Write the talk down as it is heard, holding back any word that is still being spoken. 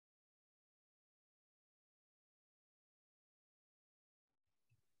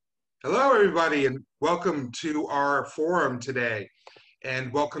Hello, everybody, and welcome to our forum today,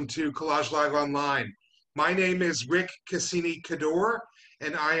 and welcome to Kolaj Live Online. My name is Rick Kasini Kadour,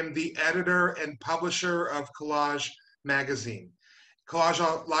 and I am the editor and publisher of Kolaj Magazine.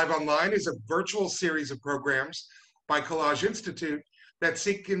 Kolaj Live Online is a virtual series of programs by Collage Institute that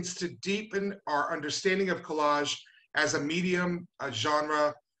seeks to deepen our understanding of collage as a medium, a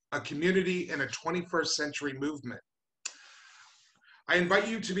genre, a community, and a 21st century movement. I invite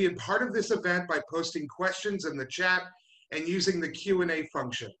you to be a part of this event by posting questions in the chat and using the Q&A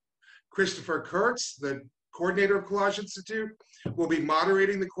function. Christopher Kurtz, the coordinator of Collage Institute, will be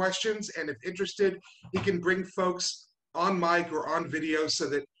moderating the questions, and if interested, he can bring folks on mic or on video so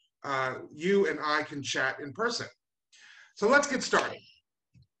that you and I can chat in person. So let's get started.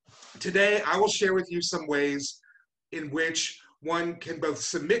 Today, I will share with you some ways in which one can both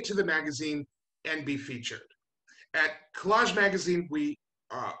submit to the magazine and be featured. At Collage Magazine, we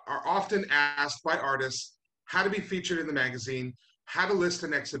are often asked by artists how to be featured in the magazine, how to list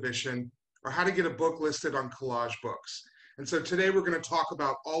an exhibition, or how to get a book listed on Collage Books. And so today we're going to talk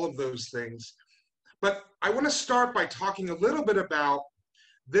about all of those things. But I want to start by talking a little bit about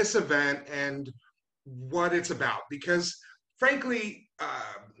this event and what it's about, because frankly,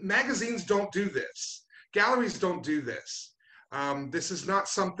 magazines don't do this. Galleries don't do this. This is not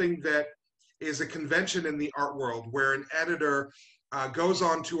something that is a convention in the art world where an editor goes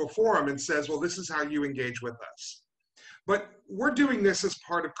on to a forum and says, well, this is how you engage with us. But we're doing this as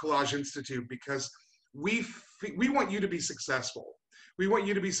part of Collage Institute because we want you to be successful. We want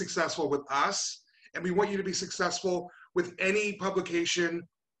you to be successful with us, and we want you to be successful with any publication,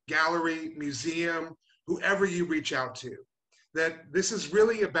 gallery, museum, whoever you reach out to. That this is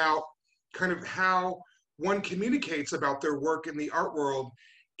really about kind of how one communicates about their work in the art world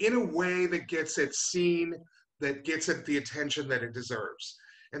in a way that gets it seen, that gets it the attention that it deserves.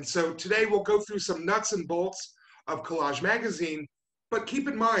 And so today we'll go through some nuts and bolts of Collage Magazine, but keep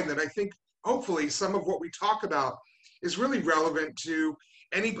in mind that I think hopefully some of what we talk about is really relevant to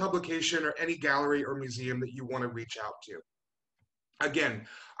any publication or any gallery or museum that you want to reach out to. Again,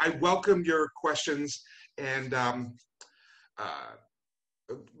 I welcome your questions and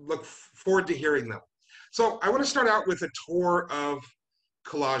look forward to hearing them. So I want to start out with a tour of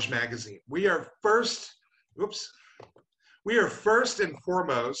Collage Magazine. We are first and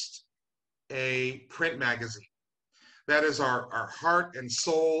foremost a print magazine. That is our heart and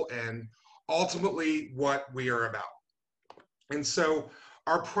soul and ultimately what we are about. And so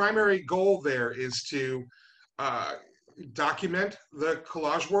our primary goal there is to document the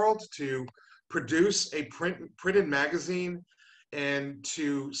collage world, to produce a printed magazine, and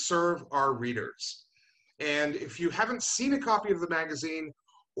to serve our readers. And if you haven't seen a copy of the magazine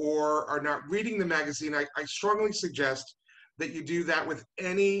or are not reading the magazine, I strongly suggest that you do that with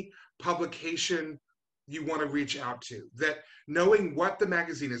any publication you want to reach out to. That knowing what the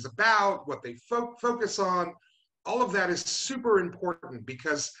magazine is about, what they focus on, all of that is super important,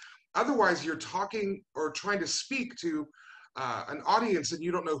 because otherwise you're talking or trying to speak to an audience and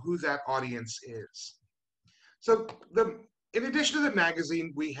you don't know who that audience is. So in addition to the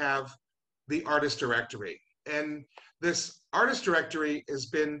magazine, we have the artist directory. And this artist directory has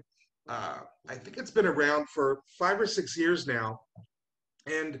been, I think it's been around for 5 or 6 years now.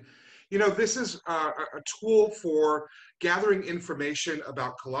 And, you know, this is a tool for gathering information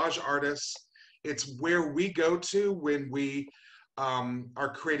about collage artists. It's where we go to when we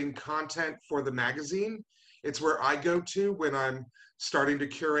are creating content for the magazine. It's where I go to when I'm starting to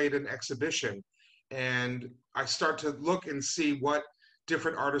curate an exhibition. And I start to look and see what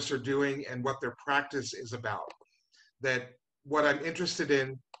different artists are doing and what their practice is about. That what I'm interested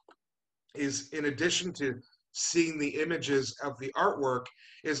in is, in addition to seeing the images of the artwork,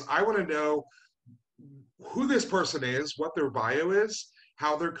 is I want to know who this person is, what their bio is,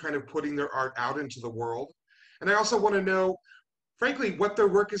 how they're kind of putting their art out into the world. And I also want to know, frankly, what their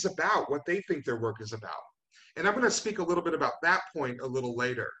work is about, what they think their work is about. And I'm going to speak a little bit about that point a little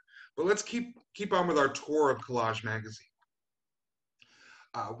later. But let's keep on with our tour of Collage Magazine.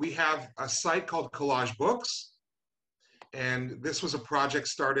 We have a site called Collage Books, and this was a project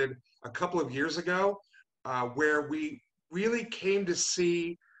started a couple of years ago where we really came to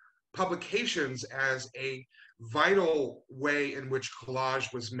see publications as a vital way in which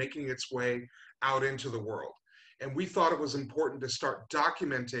collage was making its way out into the world. And we thought it was important to start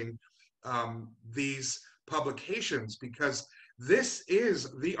documenting these publications, because this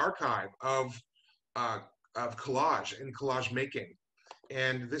is the archive of collage and collage making.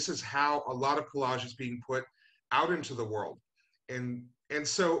 And this is how a lot of collage is being put out into the world. And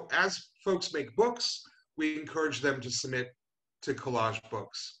so as folks make books, we encourage them to submit to Collage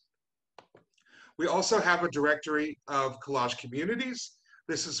Books. We also have a directory of collage communities.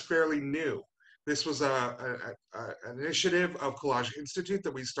 This is fairly new. This was an initiative of Collage Institute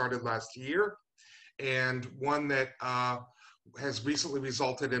that we started last year, and one that has recently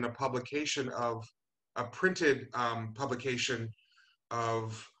resulted in a publication of a printed publication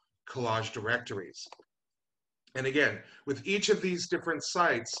of collage directories. And again, with each of these different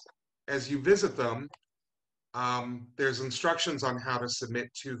sites, as you visit them, there's instructions on how to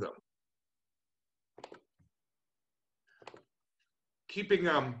submit to them. Keeping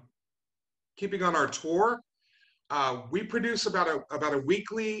on our tour, we produce about a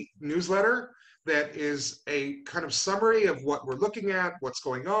weekly newsletter that is a kind of summary of what we're looking at, what's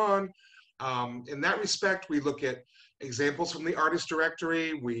going on. In that respect, we look at examples from the artist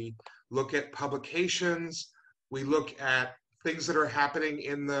directory, we look at publications, we look at things that are happening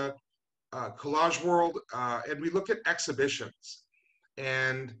in the collage world, and we look at exhibitions.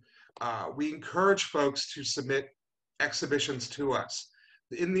 And we encourage folks to submit exhibitions to us.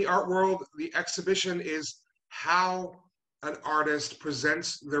 In the art world, the exhibition is how an artist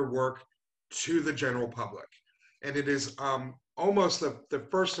presents their work to the general public. And it is almost the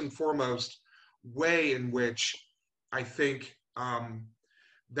first and foremost way in which I think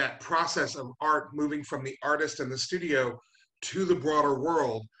that process of art moving from the artist and the studio to the broader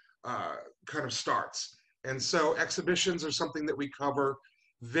world kind of starts. And so exhibitions are something that we cover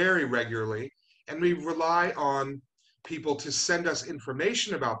very regularly, and we rely on people to send us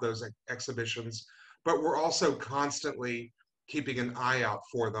information about those exhibitions, but we're also constantly keeping an eye out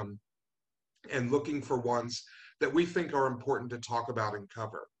for them and looking for ones that we think are important to talk about and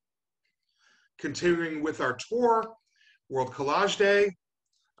cover. Continuing with our tour, World Collage Day.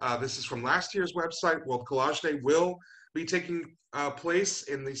 This is from last year's website. World Collage Day will be taking place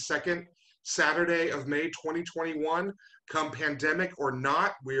in the second Saturday of May 2021. Come pandemic or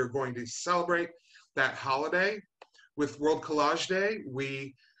not, we are going to celebrate that holiday. With World Collage Day,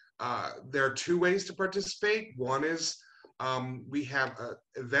 there are two ways to participate. One is we have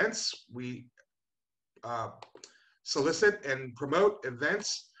events. We solicit and promote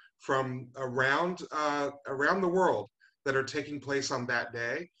events from around the world that are taking place on that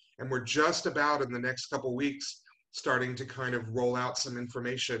day. And we're just about in the next couple weeks starting to kind of roll out some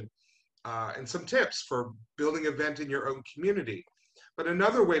information and some tips for building an event in your own community. But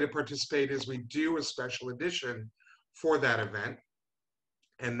another way to participate is we do a special edition for that event,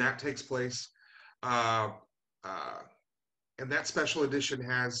 and that takes place, and that special edition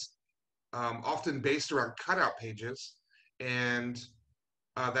has often based around cutout pages, and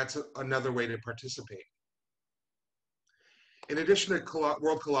that's another way to participate. In addition to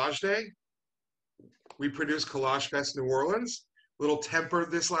World Collage Day, we produce Collage Fest New Orleans, a little tempered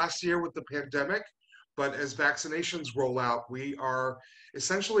this last year with the pandemic, but as vaccinations roll out, we are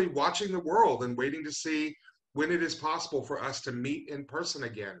essentially watching the world and waiting to see when it is possible for us to meet in person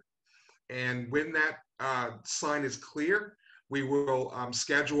again. And when that sign is clear, we will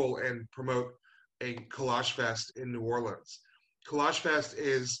schedule and promote a Collage Fest in New Orleans. Collage Fest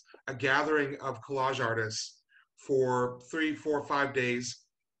is a gathering of collage artists for 3, 4, 5 days,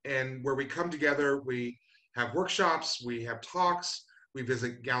 and where we come together, we have workshops, we have talks, we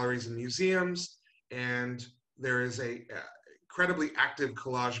visit galleries and museums, and there is a incredibly active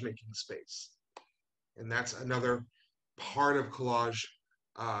collage making space. And that's another part of collage,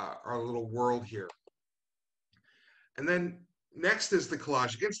 our little world here. And then next is the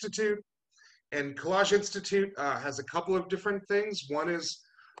Collage Institute. And Collage Institute has a couple of different things. One is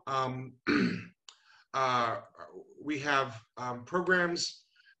we have programs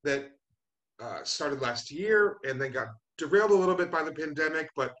that started last year and then got derailed a little bit by the pandemic,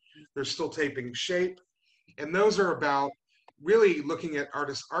 but they're still taking shape. And those are about really looking at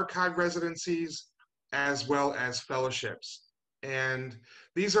artist archive residencies as well as fellowships. And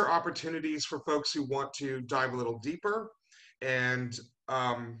these are opportunities for folks who want to dive a little deeper and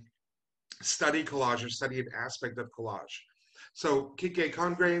study collage or study an aspect of collage. So Kike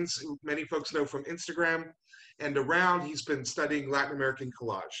Congrains, who many folks know from Instagram and around, he's been studying Latin American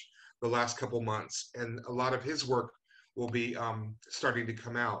collage the last couple months, and a lot of his work will be starting to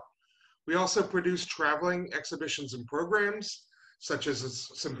come out. We also produce traveling exhibitions and programs, such as a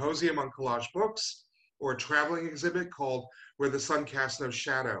symposium on Collage Books, or a traveling exhibit called Where the Sun Casts No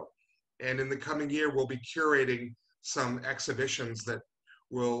Shadow. And in the coming year, we'll be curating some exhibitions that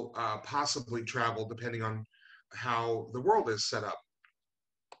will possibly travel depending on how the world is set up.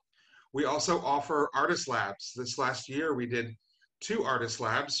 We also offer artist labs. This last year, we did 2 artist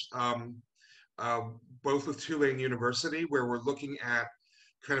labs, both with Tulane University, where we're looking at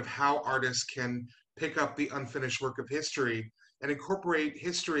kind of how artists can pick up the unfinished work of history and incorporate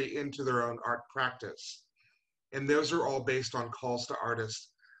history into their own art practice. And those are all based on calls to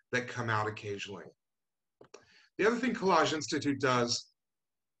artists that come out occasionally. The other thing Collage Institute does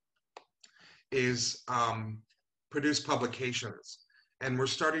is produce publications. And we're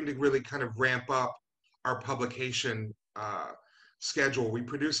starting to really kind of ramp up our publication schedule. We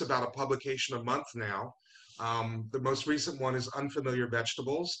produce about a publication a month now. The most recent one is Unfamiliar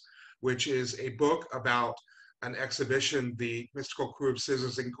Vegetables, which is a book about an exhibition the Mystical Crew of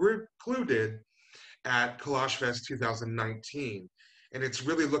Scissors and Glue did at Collage Fest 2019. And it's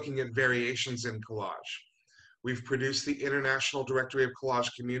really looking at variations in collage. We've produced the International Directory of Collage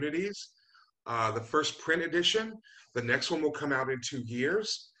Communities, the first print edition. The next one will come out in 2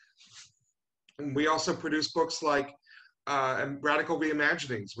 years. And we also produce books like Radical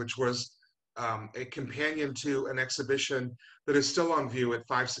Reimaginings, which was a companion to an exhibition that is still on view at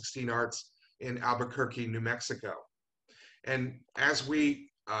 516 Arts in Albuquerque, New Mexico. And as we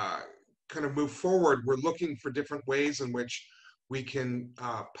kind of move forward, we're looking for different ways in which we can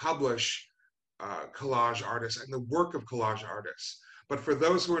publish collage artists and the work of collage artists. But for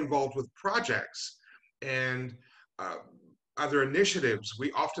those who are involved with projects and other initiatives,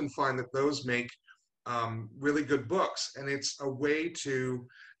 we often find that those make really good books. And it's a way to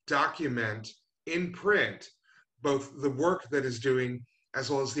document in print both the work that is doing as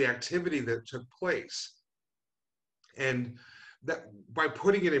well as the activity that took place. And that by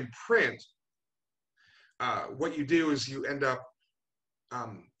putting it in print, what you do is you end up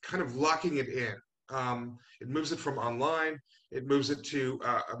kind of locking it in. It moves it from online, it moves it to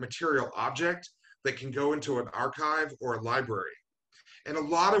a material object that can go into an archive or a library. And a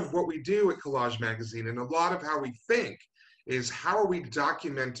lot of what we do at Kolaj Magazine and a lot of how we think is how are we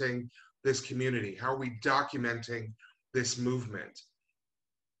documenting this community? How are we documenting this movement?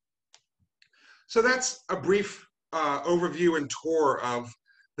 So that's a brief overview and tour of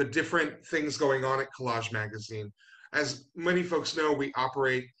the different things going on at Kolaj Magazine. As many folks know, we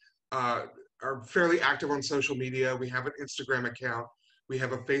operate, are fairly active on social media. We have an Instagram account, we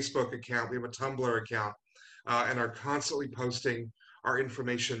have a Facebook account, we have a Tumblr account, and are constantly posting our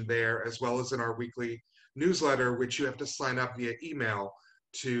information there, as well as in our weekly newsletter, which you have to sign up via email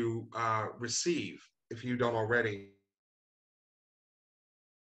to receive if you don't already.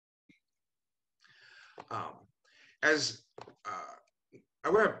 I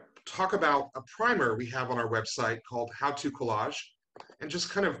want to talk about a primer we have on our website called How to Kolaj, and just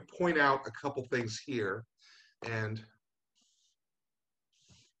kind of point out a couple things here. And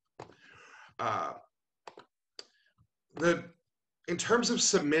in terms of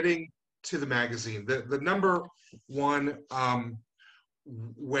submitting to the magazine, the number one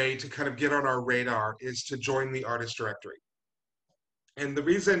way to kind of get on our radar is to join the artist directory. And the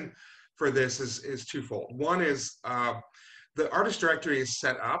reason for this is twofold. One is the artist directory is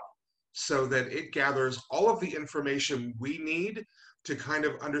set up so that it gathers all of the information we need to kind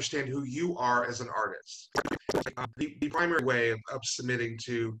of understand who you are as an artist. The primary way of submitting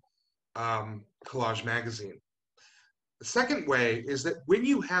to Collage Magazine. The second way is that when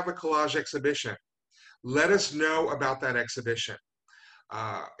you have a collage exhibition, let us know about that exhibition.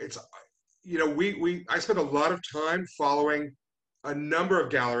 It's, you know, I spend a lot of time following a number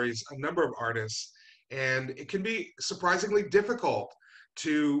of galleries, a number of artists, and it can be surprisingly difficult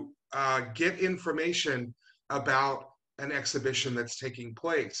to get information about an exhibition that's taking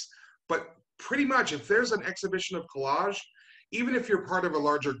place. But pretty much if there's an exhibition of collage, even if you're part of a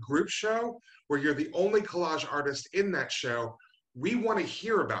larger group show where you're the only collage artist in that show, we want to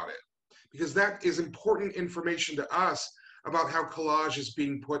hear about it because that is important information to us about how collage is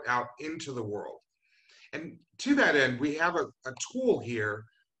being put out into the world. And to that end, we have a tool here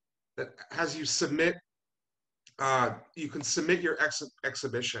that has you submit, you can submit your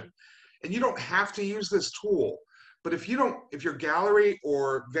exhibition. And you don't have to use this tool, but if your gallery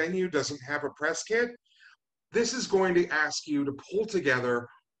or venue doesn't have a press kit, this is going to ask you to pull together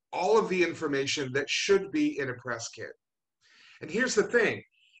all of the information that should be in a press kit. And here's the thing,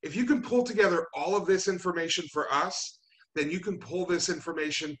 if you can pull together all of this information for us, then you can pull this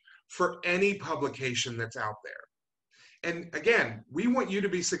information for any publication that's out there. And again, we want you to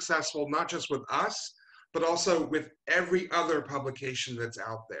be successful, not just with us, but also with every other publication that's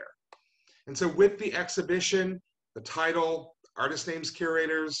out there. And so with the exhibition, the title, artist names,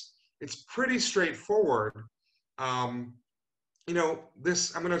 curators, it's pretty straightforward. You know,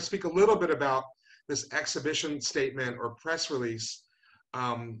 I'm going to speak a little bit about this exhibition statement or press release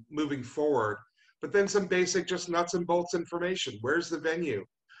moving forward, but then some basic, just nuts and bolts information. Where's the venue?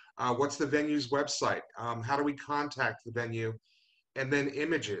 What's the venue's website? How do we contact the venue? And then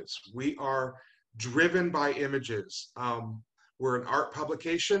images. We are driven by images. We're an art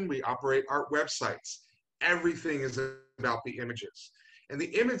publication. We operate art websites. Everything is about the images. And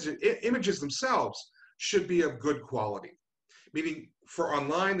the images themselves should be of good quality, meaning for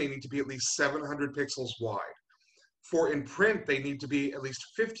online, they need to be at least 700 pixels wide. For in print, they need to be at least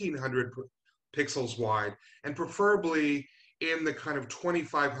 1,500 pixels wide, and preferably in the kind of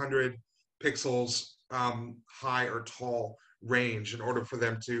 2,500 pixels high or tall range in order for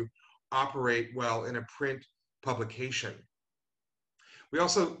them to operate well in a print publication. We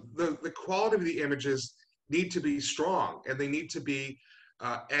also, the quality of the images need to be strong, and they need to be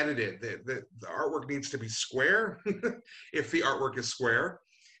edited. The artwork needs to be square, if the artwork is square,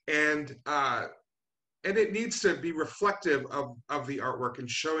 and it needs to be reflective of the artwork and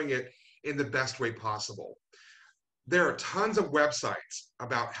showing it in the best way possible. There are tons of websites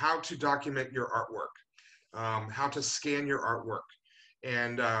about how to document your artwork, how to scan your artwork.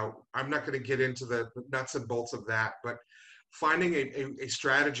 And I'm not going to get into the nuts and bolts of that, but finding a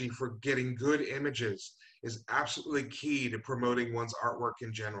strategy for getting good images is absolutely key to promoting one's artwork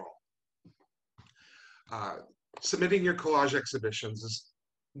in general. Submitting your collage exhibitions is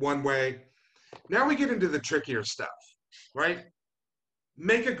one way. Now we get into the trickier stuff, right?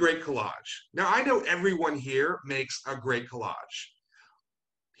 Make a great collage. Now I know everyone here makes a great collage.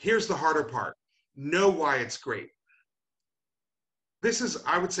 Here's the harder part. Know why it's great. This is,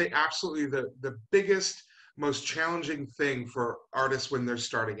 I would say, absolutely the biggest, most challenging thing for artists when they're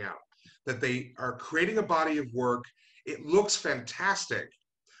starting out, that they are creating a body of work. It looks fantastic,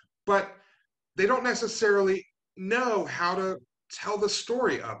 but they don't necessarily know how to tell the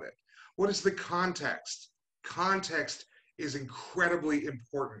story of it. What is the context? Context is incredibly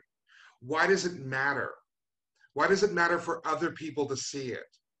important. Why does it matter? Why does it matter for other people to see it?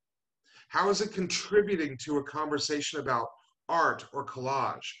 How is it contributing to a conversation about art or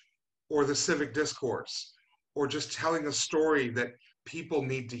collage or the civic discourse or just telling a story that people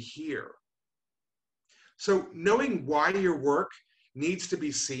need to hear? So knowing why your work needs to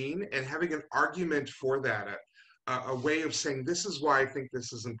be seen and having an argument for that, a way of saying this is why I think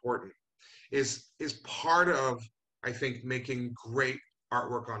this is important, is part of, I think, making great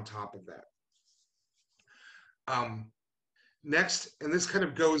artwork on top of that. Next, and this kind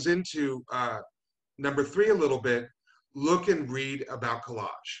of goes into number 3 a little bit, look and read about collage.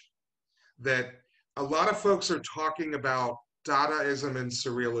 That a lot of folks are talking about Dadaism and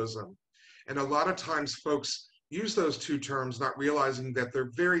Surrealism. And a lot of times folks use those two terms not realizing that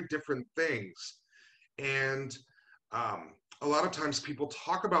they're very different things. And a lot of times people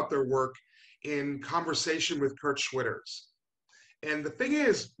talk about their work in conversation with Kurt Schwitters. And the thing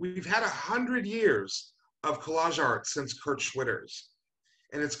is, we've had 100 years of collage art since Kurt Schwitters,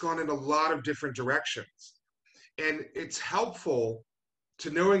 and it's gone in a lot of different directions. And it's helpful to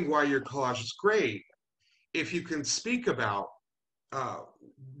knowing why your collage is great if you can speak about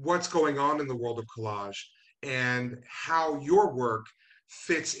what's going on in the world of collage and how your work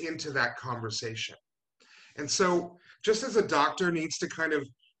fits into that conversation. And so just as a doctor needs to kind of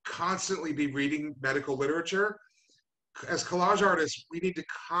constantly be reading medical literature, as collage artists, we need to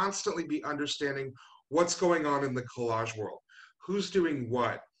constantly be understanding what's going on in the collage world, who's doing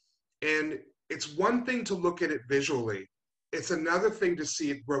what. And it's one thing to look at it visually. It's another thing to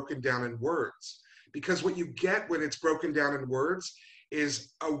see it broken down in words, because what you get when it's broken down in words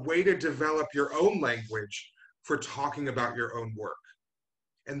is a way to develop your own language for talking about your own work.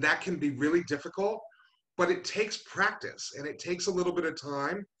 And that can be really difficult, but it takes practice, and it takes a little bit of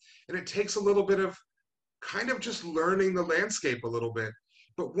time, and it takes a little bit of kind of just learning the landscape a little bit.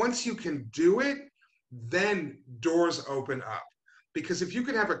 But once you can do it, then doors open up. Because if you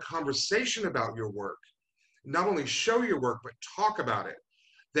can have a conversation about your work, not only show your work, but talk about it,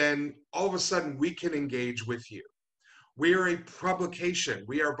 then all of a sudden we can engage with you. We are a publication.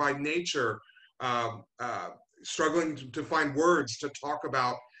 We are by nature struggling to find words to talk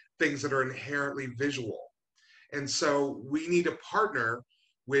about things that are inherently visual. And so we need a partner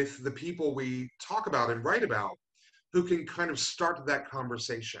with the people we talk about and write about who can kind of start that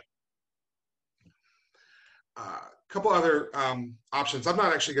conversation. A couple other options. I'm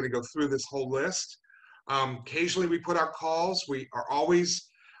not actually going to go through this whole list. Occasionally we put out calls. We are always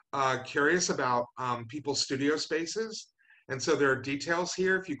curious about people's studio spaces. And so there are details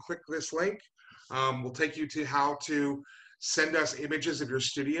here. If you click this link, we'll take you to how to send us images of your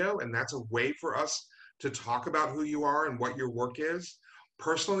studio. And that's a way for us to talk about who you are and what your work is.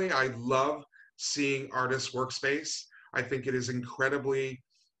 Personally, I love seeing artists' workspace. I think it is incredibly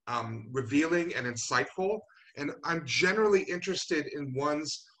revealing and insightful. And I'm generally interested in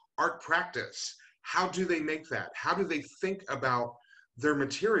one's art practice. How do they make that? How do they think about their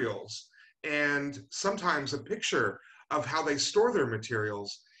materials? And sometimes a picture of how they store their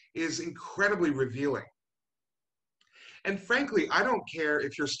materials is incredibly revealing. And frankly, I don't care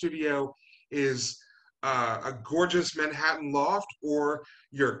if your studio is a gorgeous Manhattan loft or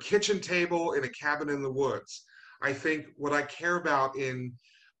your kitchen table in a cabin in the woods. I think what I care about in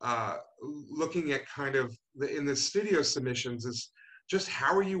looking at kind of in the studio submissions is just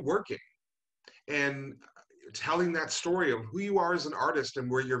how are you working, and telling that story of who you are as an artist and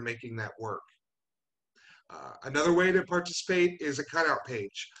where you're making that work. Another way to participate is a cutout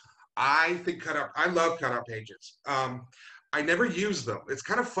page. I love cutout pages. I never use them. It's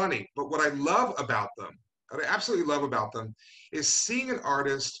kind of funny, but what I love about them, what I absolutely love about them, is seeing an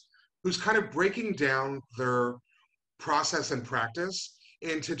artist who's kind of breaking down their process and practice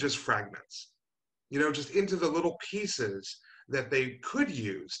into just fragments, just into the little pieces that they could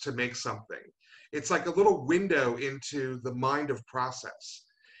use to make something. It's like a little window into the mind of process.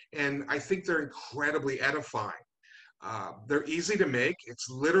 And I think they're incredibly edifying. They're easy to make. It's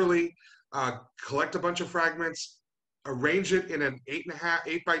literally collect a bunch of fragments, arrange it in an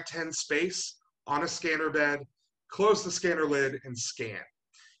 8x10 space on a scanner bed, close the scanner lid, and scan.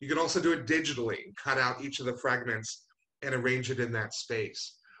 You can also do it digitally, cut out each of the fragments and arrange it in that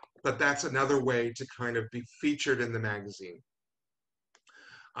space. But that's another way to kind of be featured in the magazine.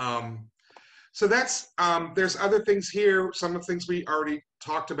 So there's other things here, some of the things we already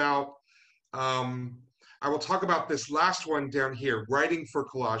talked about. I will talk about this last one down here, writing for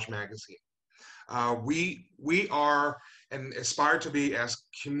Kolaj Magazine. We are and aspire to be as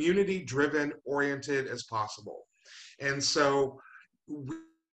community-driven oriented as possible. And so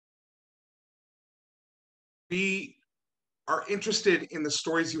we are interested in the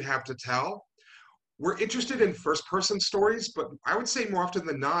stories you have to tell. We're interested in first-person stories, but I would say more often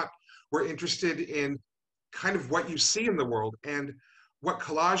than not, we're interested in kind of what you see in the world and what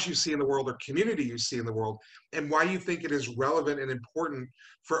collage you see in the world or community you see in the world, and why you think it is relevant and important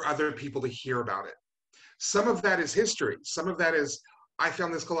for other people to hear about it. Some of that is history. Some of that is, I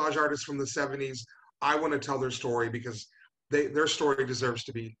found this collage artist from the 70s. I want to tell their story because their story deserves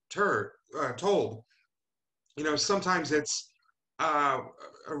to be told. Sometimes it's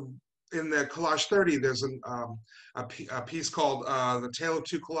in the Collage 30, there's a piece called The Tale of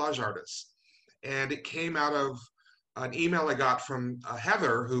Two Kolaj Artists. And it came out of an email I got from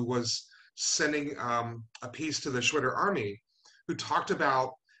Heather, who was sending a piece to the Schwitter Army, who talked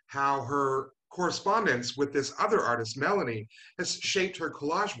about how her correspondence with this other artist, Melanie, has shaped her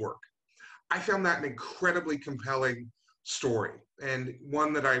collage work. I found that an incredibly compelling story and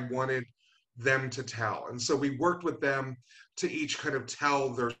one that I wanted them to tell. And so we worked with them to each kind of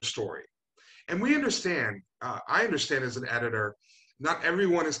tell their story. And we understand, I understand as an editor, not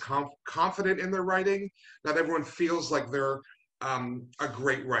everyone is confident in their writing. Not everyone feels like they're a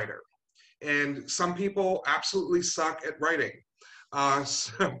great writer. And some people absolutely suck at writing.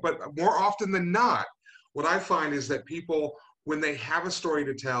 But more often than not, what I find is that people, when they have a story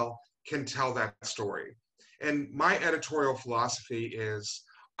to tell, can tell that story. And my editorial philosophy is,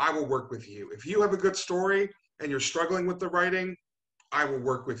 I will work with you. If you have a good story and you're struggling with the writing, I will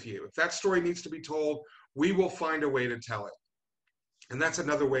work with you. If that story needs to be told, we will find a way to tell it. And that's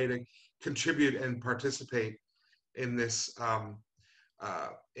another way to contribute and participate in this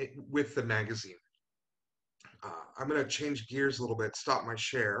with the magazine. I'm going to change gears a little bit, stop my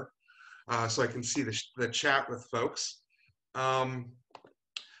share, so I can see the chat with folks. I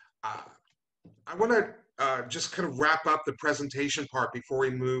want to just kind of wrap up the presentation part before we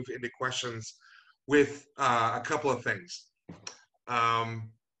move into questions with a couple of things. I'm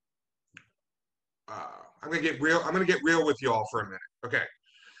going to get real. I'm going to get real with you all for a minute. Okay.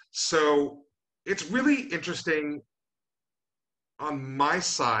 So it's really interesting on my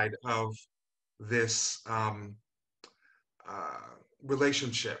side of this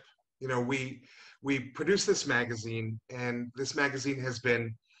relationship. We produce this magazine, and this magazine has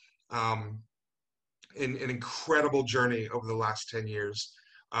been in an incredible journey over the last 10 years,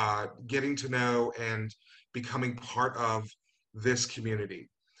 getting to know and becoming part of this community.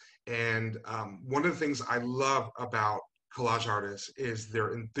 And one of the things I love about collage artists is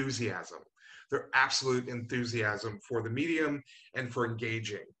their enthusiasm, their absolute enthusiasm for the medium and for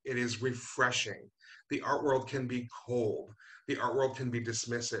engaging. It is refreshing. The art world can be cold. The art world can be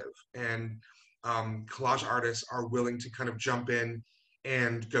dismissive. And collage artists are willing to kind of jump in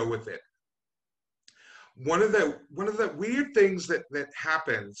and go with it. One of the weird things that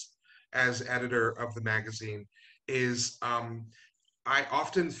happens as editor of the magazine is I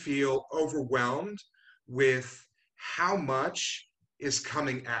often feel overwhelmed with how much is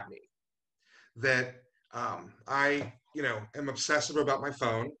coming at me. That I, am obsessive about my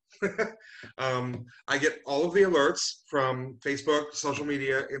phone. I get all of the alerts from Facebook, social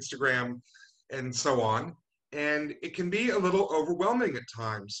media, Instagram, and so on. And it can be a little overwhelming at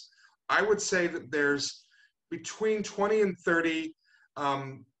times. I would say that there's between 20 and 30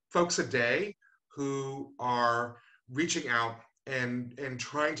 folks a day who are reaching out and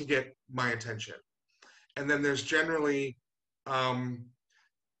trying to get my attention. And then there's generally um,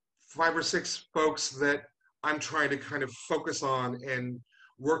 5 or 6 folks that I'm trying to kind of focus on and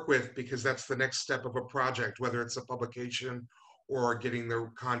work with because that's the next step of a project, whether it's a publication or getting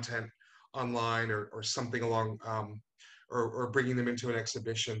their content online or something along, or bringing them into an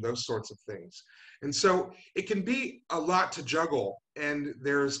exhibition, those sorts of things. And so it can be a lot to juggle, and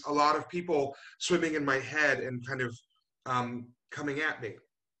there's a lot of people swimming in my head and kind of coming at me.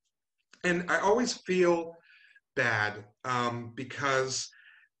 And I always feel bad because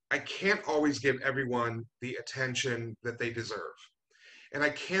I can't always give everyone the attention that they deserve. And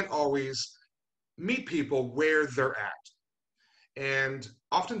I can't always meet people where they're at. And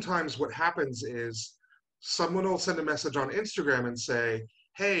oftentimes what happens is someone will send a message on Instagram and say,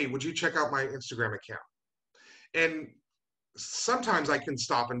 hey, would you check out my Instagram account? And sometimes I can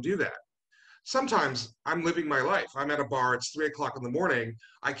stop and do that. Sometimes I'm living my life. I'm at a bar, it's 3 o'clock in the morning.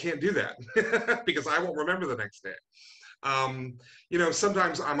 I can't do that because I won't remember the next day.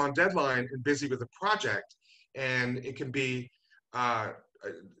 Sometimes I'm on deadline and busy with a project, and it can be uh,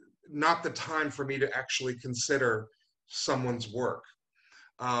 not the time for me to actually consider someone's work.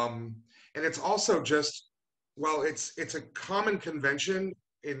 And it's also just, well, it's a common convention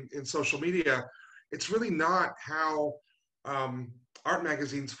in social media. It's really not how art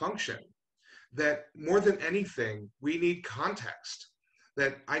magazines function. That more than anything, we need context.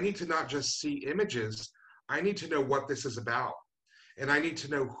 That I need to not just see images, I need to know what this is about. And I need to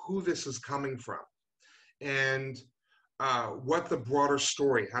know who this is coming from. And what the broader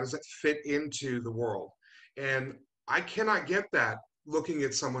story, how does it fit into the world? And I cannot get that looking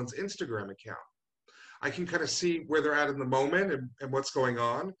at someone's Instagram account. I can kind of see where they're at in the moment and what's going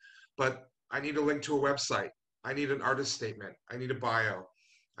on, but I need a link to a website. I need an artist statement. I need a bio.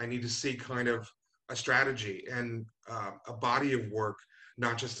 I need to see kind of a strategy and a body of work,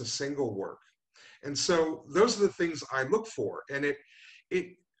 not just a single work. And so those are the things I look for. And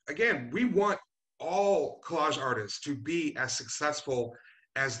it again, we want all collage artists to be as successful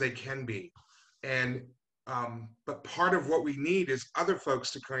as they can be. And but part of what we need is other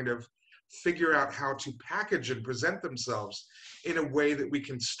folks to kind of figure out how to package and present themselves in a way that we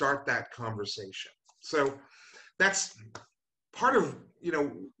can start that conversation. So that's part of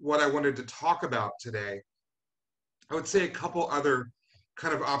what I wanted to talk about today. I would say a couple other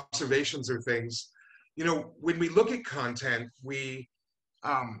kind of observations or things. When we look at content, we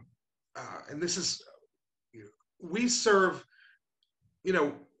and this is, we serve,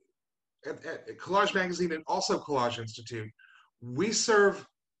 at Kolaj Magazine and also Collage Institute, we serve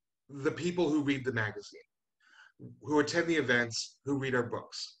the people who read the magazine, who attend the events, who read our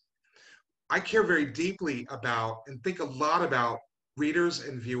books. I care very deeply about and think a lot about readers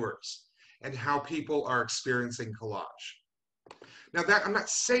and viewers and how people are experiencing collage. Now, that I'm not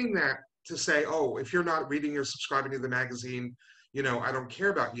saying that to say, oh, if you're not reading or subscribing to the magazine, I don't care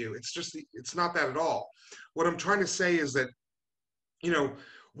about you. It's not that at all. What I'm trying to say is that,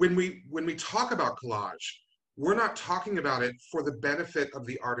 when we talk about collage, we're not talking about it for the benefit of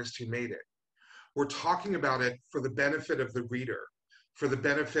the artist who made it. We're talking about it for the benefit of the reader, for the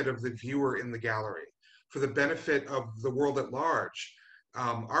benefit of the viewer in the gallery, for the benefit of the world at large.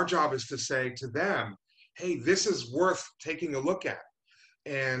 Our job is to say to them, hey, this is worth taking a look at.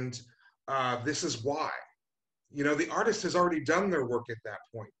 And this is why. The artist has already done their work at that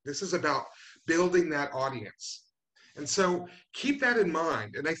point. This is about building that audience. And so keep that in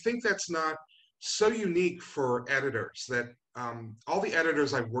mind. And I think that's not so unique for editors, that all the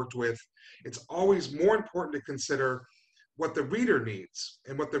editors I've worked with, it's always more important to consider what the reader needs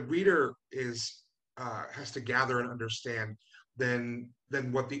and what the reader has to gather and understand than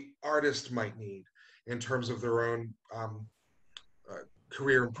what the artist might need in terms of their own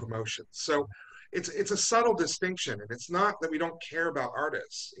career and promotion. So it's a subtle distinction, and it's not that we don't care about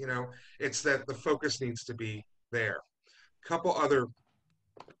artists, it's that the focus needs to be there. A couple other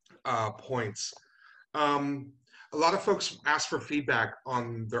points. A lot of folks ask for feedback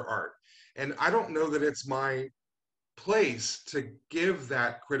on their art, and I don't know that it's my place to give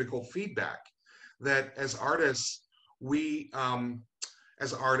that critical feedback. That as artists, we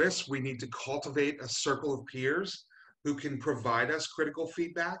need to cultivate a circle of peers who can provide us critical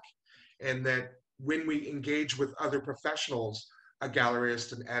feedback, and that when we engage with other professionals, a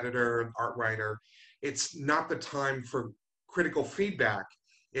gallerist, an editor, an art writer, it's not the time for critical feedback,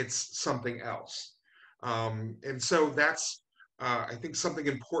 it's something else. And so that's, I think, something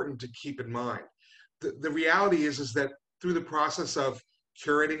important to keep in mind. The reality is that through the process of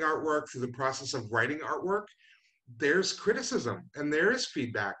curating artwork, through the process of writing artwork, there's criticism and there is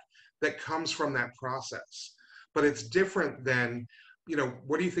feedback that comes from that process. But it's different than,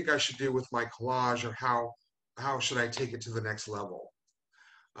 what do you think I should do with my collage, or how should I take it to the next level?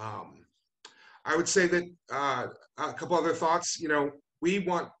 Um, I would say that a couple other thoughts. We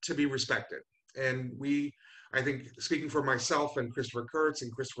want to be respected, and I think, speaking for myself and Christopher Kurtz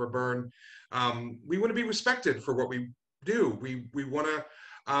and Christopher Byrne, we want to be respected for what we do. We want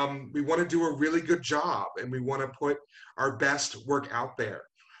to do a really good job, and we want to put our best work out there,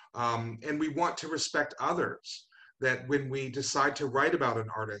 and we want to respect others. That when we decide to write about an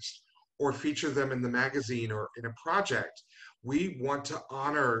artist or feature them in the magazine or in a project, we want to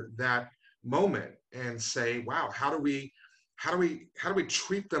honor that moment and say, wow, how do we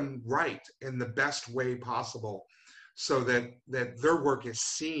treat them right in the best way possible, so that their work is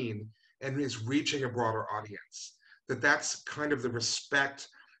seen and is reaching a broader audience. That's kind of the respect,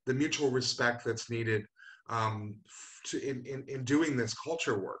 the mutual respect that's needed, in doing this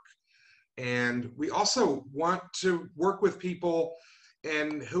culture work. And we also want to work with people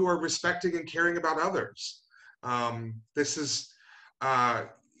and who are respecting and caring about others. This is,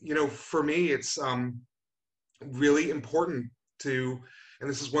 for me, it's really important to, and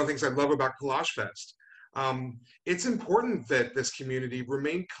this is one of the things I love about Collage Fest. It's important that this community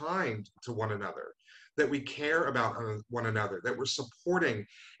remain kind to one another, that we care about one another, that we're supporting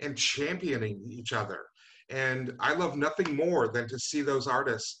and championing each other. And I love nothing more than to see those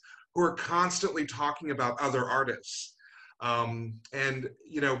artists who are constantly talking about other artists. And,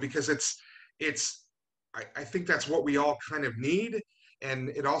 because I think that's what we all kind of need. And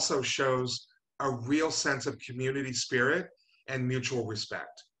it also shows a real sense of community spirit and mutual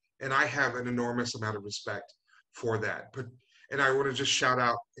respect. And I have an enormous amount of respect for that. And I want to just shout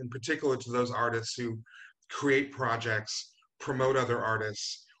out in particular to those artists who create projects, promote other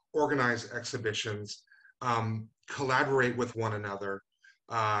artists, organize exhibitions, collaborate with one another.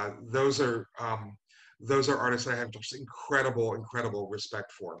 Those are artists I have just incredible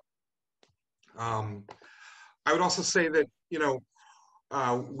respect for. I would also say that,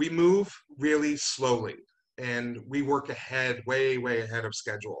 we move really slowly, and we work ahead, way ahead of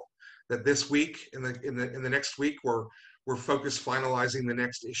schedule. That this week, in the next week, we're focused finalizing the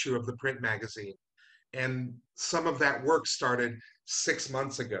next issue of the print magazine, and some of that work started 6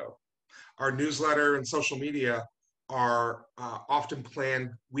 months ago. Our newsletter and social media are often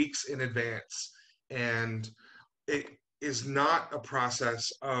planned weeks in advance, and it is not a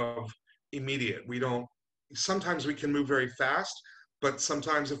process of immediate. Sometimes we can move very fast, but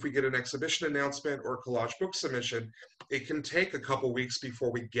sometimes if we get an exhibition announcement or a Collage book submission, it can take a couple weeks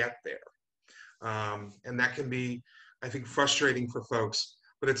before we get there. And that can be, I think, frustrating for folks,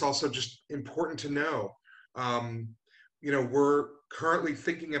 but it's also just important to know. We're currently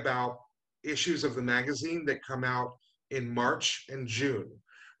thinking about issues of the magazine that come out in March and June.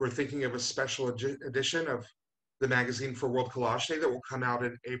 We're thinking of a special edition of the magazine for World Collage Day that will come out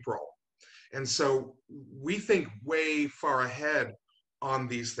in April. And so we think way far ahead on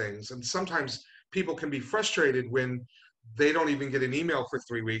these things. And sometimes people can be frustrated when they don't even get an email for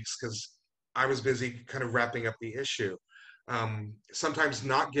 3 weeks because I was busy kind of wrapping up the issue. Sometimes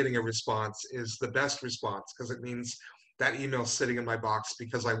not getting a response is the best response, because it means that email's sitting in my box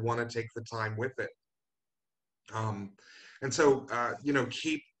because I want to take the time with it. And so,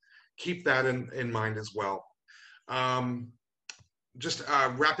 keep that in mind as well. Just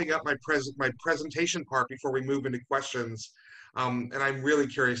wrapping up my presentation part before we move into questions. And I'm really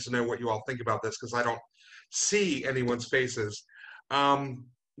curious to know what you all think about this, because I don't see anyone's faces.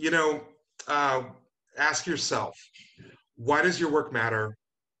 Ask yourself, why does your work matter?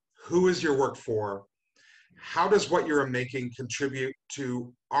 Who is your work for? How does what you're making contribute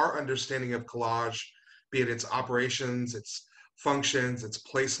to our understanding of collage, be it its operations, its functions, its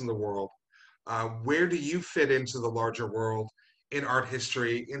place in the world? Where do you fit into the larger world, in art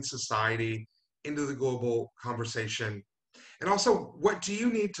history, in society, into the global conversation? And also, what do you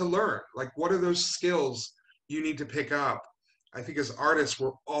need to learn? Like, what are those skills you need to pick up? I think as artists,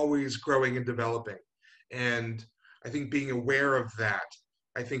 we're always growing and developing. And I think being aware of that,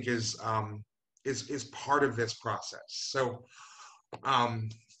 I think is part of this process. So I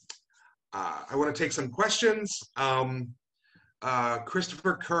want to take some questions.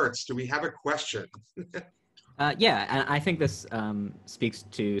 Christopher Kurtz, do we have a question? Yeah, and I think this speaks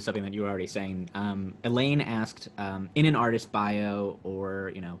to something that you were already saying. Elaine asked, in an artist bio,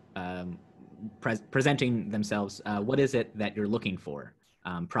 or presenting themselves, what is it that you're looking for?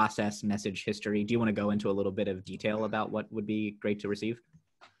 Process, message, history. Do you want to go into a little bit of detail about what would be great to receive?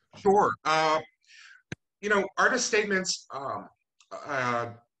 Sure. Artist statements, and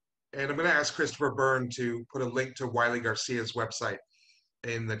I'm going to ask Christopher Byrne to put a link to Wiley Garcia's website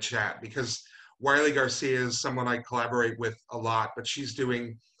in the chat, because Wiley Garcia is someone I collaborate with a lot, but she's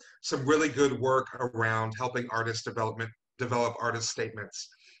doing some really good work around helping artists develop artist statements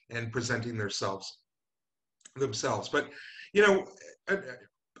and presenting themselves. But, you know,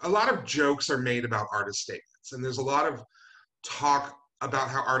 a lot of jokes are made about artist statements, and there's a lot of talk about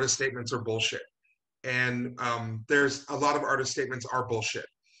how artist statements are bullshit. And there's a lot of artist statements are bullshit,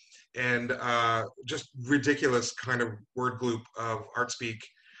 and just ridiculous kind of word gloop of art speak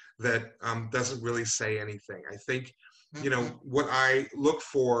that doesn't really say anything. I think, what I look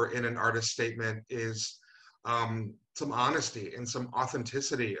for in an artist statement is some honesty and some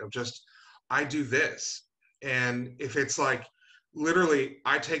authenticity of just, I do this. And if it's like, literally,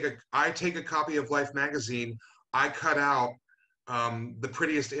 I take a copy of Life magazine, I cut out the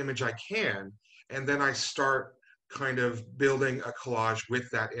prettiest image I can, and then I start kind of building a collage with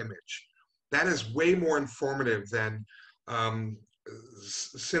that image. That is way more informative than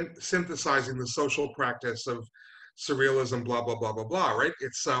synthesizing the social practice of surrealism, blah, blah, blah, blah, blah, right?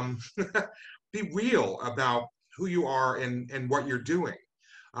 It's be real about who you are and what you're doing.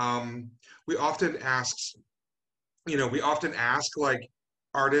 We often ask like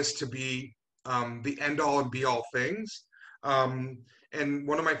artists to be the end all and be all things. And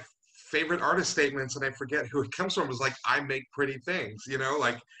one of my favorite artist statements, and I forget who it comes from, was like, I make pretty things,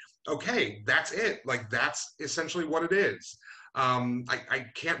 like, okay, that's it. Like, that's essentially what it is. I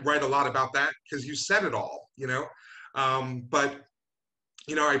can't write a lot about that because you said it all, but,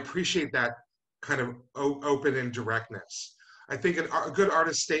 I appreciate that kind of open and directness. I think a good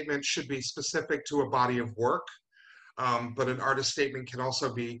artist statement should be specific to a body of work, but an artist statement can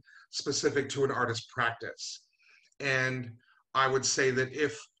also be specific to an artist practice. And I would say that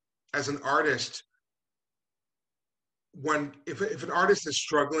as an artist, if an artist is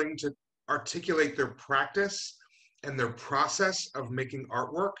struggling to articulate their practice and their process of making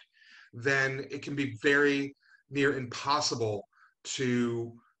artwork, then it can be very near impossible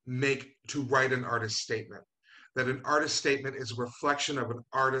to write an artist statement. That an artist statement is a reflection of an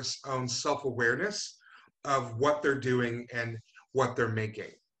artist's own self-awareness of what they're doing and what they're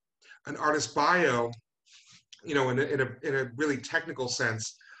making. An artist bio, in a really technical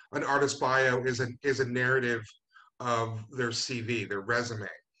sense, an artist bio is a narrative of their CV, their resume.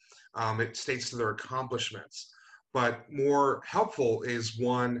 It states to their accomplishments. But more helpful is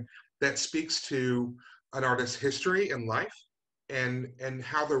one that speaks to an artist's history and life and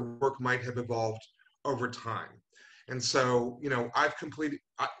how their work might have evolved over time. And so, I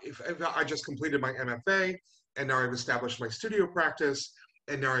just completed my MFA, and now I've established my studio practice,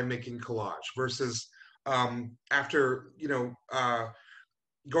 and now I'm making collage, versus after,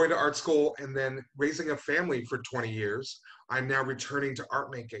 going to art school and then raising a family for 20 years, I'm now returning to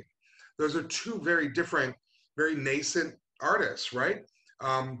art making. Those are two very different, very nascent artists, right?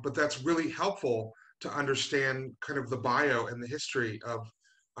 But that's really helpful to understand kind of the bio and the history of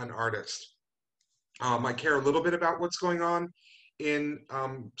an artist. I care a little bit about what's going on in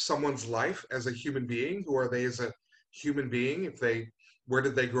someone's life as a human being. Who are they as a human being? Where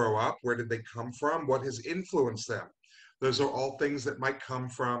did they grow up? Where did they come from? What has influenced them? Those are all things that might come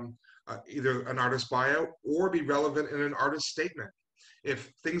from either an artist bio or be relevant in an artist statement.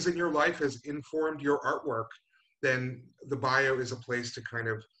 If things in your life has informed your artwork, then the bio is a place to kind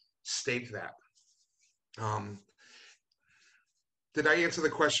of state that. Did I answer the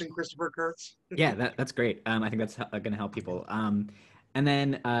question, Christopher Kurtz? Yeah, that's great. I think that's going to help people. And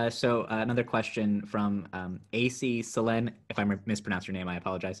then, so another question from AC Selen, if I mispronounced your name, I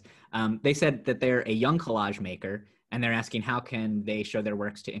apologize. They said that they're a young collage maker, and they're asking how can they show their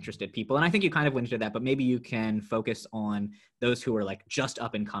works to interested people. And I think you kind of went into that, but maybe you can focus on those who are like just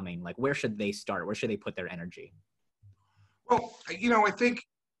up and coming. Like, where should they start? Where should they put their energy? Well, I think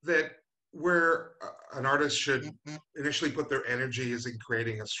that where an artist should initially put their energy is in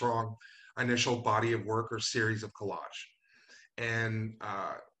creating a strong initial body of work or series of collage. And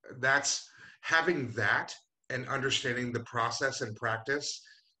that's having that and understanding the process and practice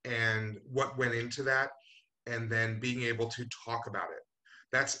and what went into that, and then being able to talk about it.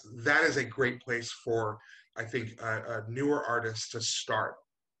 That is a great place for, I think, a newer artist to start.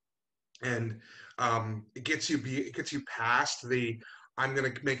 And it gets you past the, I'm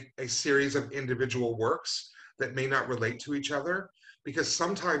going to make a series of individual works that may not relate to each other, because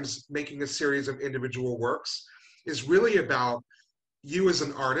sometimes making a series of individual works is really about you as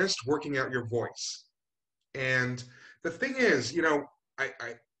an artist working out your voice. And the thing is,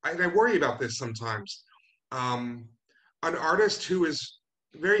 I worry about this sometimes. Um, an artist who is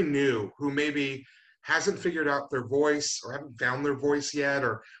very new, who maybe hasn't figured out their voice or haven't found their voice yet,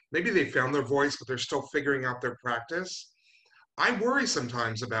 or maybe they found their voice, but they're still figuring out their practice. I worry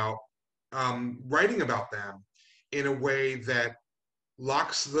sometimes about writing about them in a way that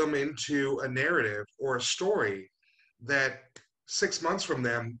locks them into a narrative or a story that 6 months from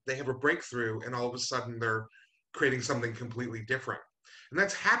them, they have a breakthrough and all of a sudden they're creating something completely different. And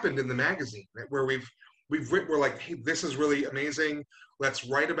that's happened in the magazine where we're like, hey, this is really amazing. Let's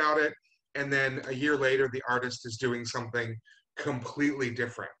write about it. And then a year later, the artist is doing something completely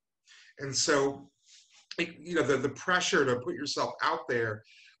different. And so, the pressure to put yourself out there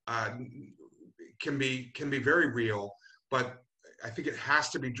uh, can be very real, but I think it has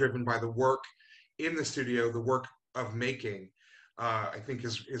to be driven by the work in the studio, the work of making. I think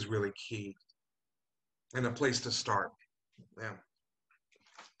is really key and a place to start. Yeah.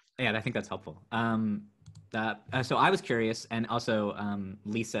 Yeah, I think that's helpful. So I was curious, and also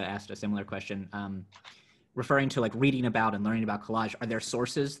Lisa asked a similar question, referring to like reading about and learning about collage. Are there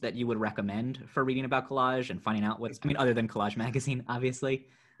sources that you would recommend for reading about collage and finding out what's, I mean, other than Kolaj Magazine, obviously?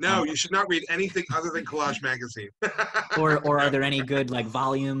 No, you should not read anything other than Collage Magazine. Or are No. there any good like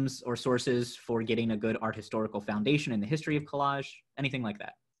volumes or sources for getting a good art historical foundation in the history of collage? Anything like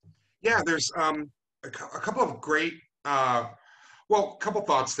that? Yeah, there's a couple of great, well, a couple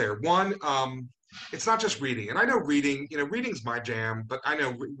thoughts there. One, it's not just reading, and I know reading, reading's my jam, but I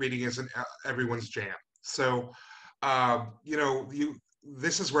know reading isn't everyone's jam. So,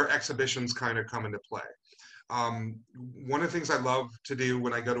 this is where exhibitions kind of come into play. One of the things I love to do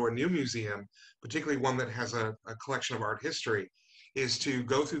when I go to a new museum, particularly one that has a collection of art history, is to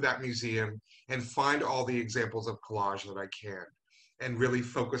go through that museum and find all the examples of collage that I can, and really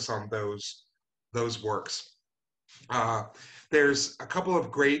focus on those works. Uh, there's a couple of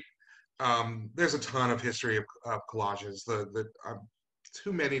great. There's a ton of history of collages. The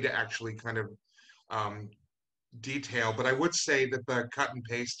too many to actually kind of um, detail, but I would say that the cut and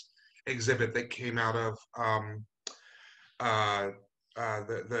paste exhibit that came out of uh,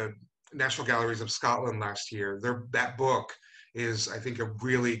 the National Galleries of Scotland last year, that book is, I think, a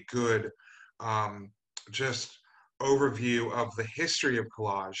really good um, just overview of the history of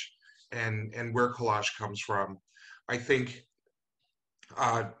collage and where collage comes from. I think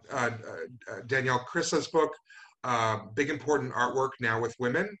Danielle Chris's book, Big Important Artwork Now with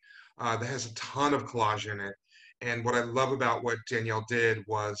Women, that has a ton of collage in it. And what I love about what Danielle did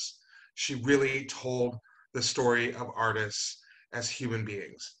was she really told the story of artists as human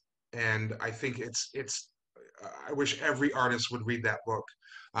beings. And I think I wish every artist would read that book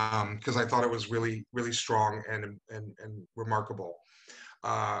because I thought it was really, really strong and remarkable.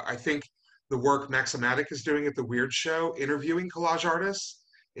 I think the work Maxamatic is doing at the Weird Show, interviewing collage artists,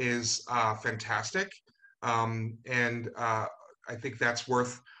 is fantastic. And I think that's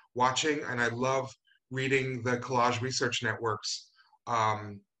worth watching. And I love reading the Collage Research Network's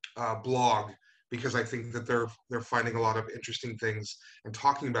blog because I think that they're finding a lot of interesting things and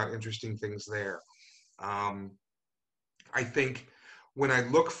talking about interesting things there. I think when I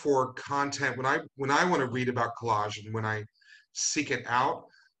look for content, when I want to read about collage and when I seek it out,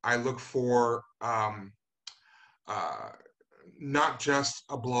 I look for uh, not just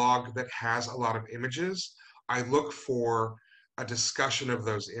a blog that has a lot of images. I look for a discussion of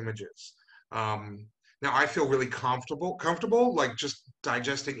those images. Now I feel really comfortable like just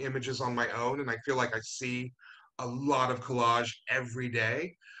digesting images on my own, and I feel like I see a lot of collage every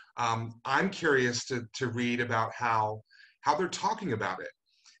day. I'm curious to read about how they're talking about it,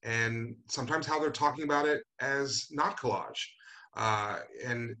 and sometimes how they're talking about it as not collage,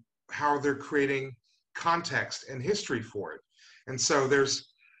 and how they're creating context and history for it. And so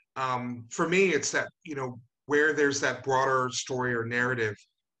for me, it's that, where there's that broader story or narrative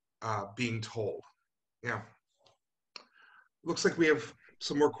being told. Yeah. Looks like we have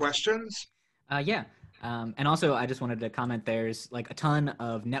some more questions. Yeah. And also, I just wanted to comment. There's like a ton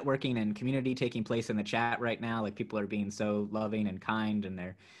of networking and community taking place in the chat right now. Like people are being so loving and kind, and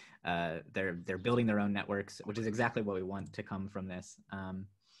they're building their own networks, which is exactly what we want to come from this.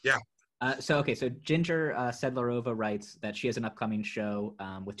 Yeah. So Ginger Sedlarova writes that she has an upcoming show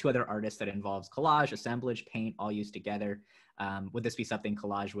with two other artists that involves collage, assemblage, paint, all used together. Would this be something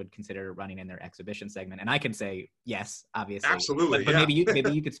Collage would consider running in their exhibition segment? And I can say yes, obviously. Absolutely, but yeah.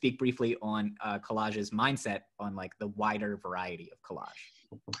 maybe you could speak briefly on Collage's mindset on like the wider variety of collage.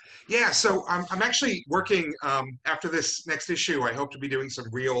 Yeah, so I'm actually working after this next issue. I hope to be doing some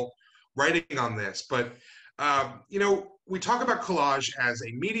real writing on this, but We talk about collage as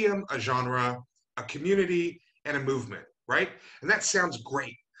a medium, a genre, a community, and a movement, right? And that sounds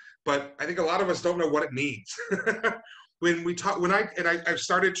great, but I think a lot of us don't know what it means. I've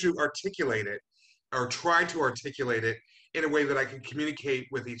started to articulate it or try to articulate it in a way that I can communicate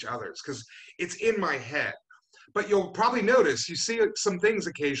with each others because it's in my head. But you'll probably notice you see some things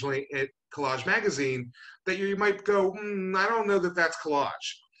occasionally at Kolaj Magazine that you might go, I don't know that that's collage.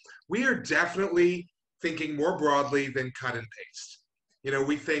 We are definitely thinking more broadly than cut and paste.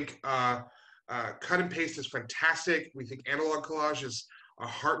 We think cut and paste is fantastic. We think analog collage is a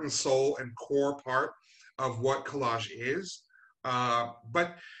heart and soul and core part of what collage is. And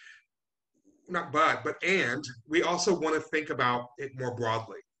we also want to think about it more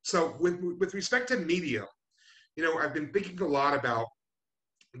broadly. So with respect to medium, I've been thinking a lot about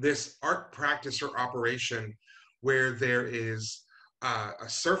this art practice or operation where there is a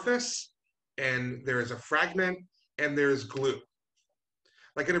surface and there is a fragment and there's glue.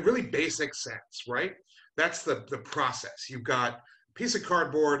 Like in a really basic sense, right? That's the process. You've got a piece of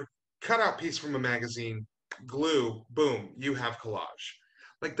cardboard, cut out piece from a magazine, glue, boom, you have collage.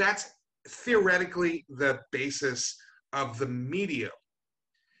 Like that's theoretically the basis of the medium.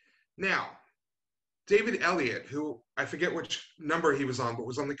 Now, David Elliott, who I forget which number he was on, but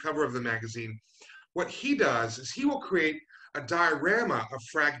was on the cover of the magazine, what he does is he will create a diorama of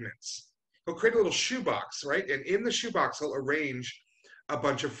fragments. He'll create a little shoebox, right? And in the shoebox, he'll arrange a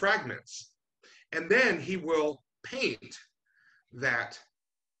bunch of fragments. And then he will paint that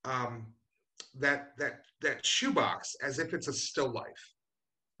shoebox as if it's a still life,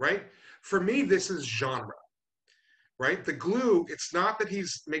 right? For me, this is genre, right? The glue, it's not that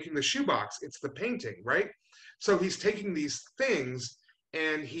he's making the shoebox, it's the painting, right? So he's taking these things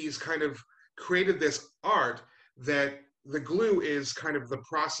and he's kind of created this art that the glue is kind of the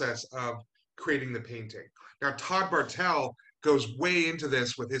process of creating the painting. Now, Todd Bartel goes way into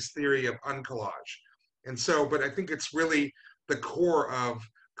this with his theory of uncollage. And so, but I think it's really the core of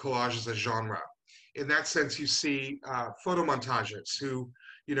collage as a genre. In that sense, you see photo montages who,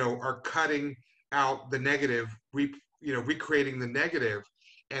 are cutting out the negative, recreating the negative,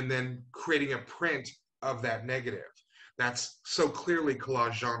 and then creating a print of that negative. That's so clearly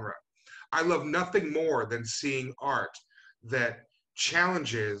collage genre. I love nothing more than seeing art that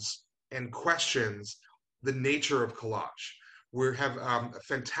challenges and questions the nature of collage. We have a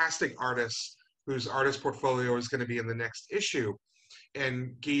fantastic artist whose artist portfolio is going to be in the next issue.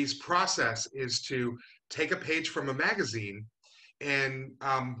 And Guy's process is to take a page from a magazine and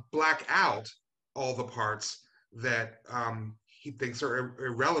black out all the parts that he thinks are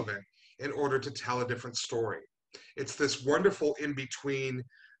irrelevant in order to tell a different story. It's this wonderful in-between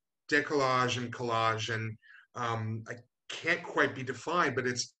decollage and collage, and I can't quite be defined, but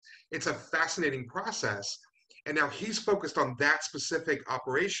it's a fascinating process. And now he's focused on that specific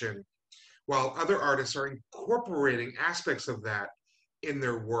operation, while other artists are incorporating aspects of that in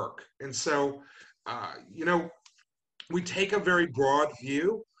their work. And so, we take a very broad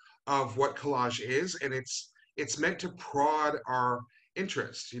view of what collage is, and it's meant to prod our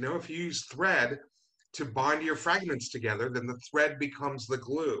interest. If you use thread to bind your fragments together, then the thread becomes the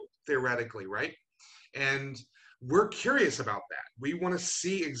glue, theoretically, right? And we're curious about that. We want to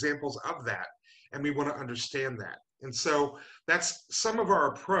see examples of that, and we want to understand that. And so that's some of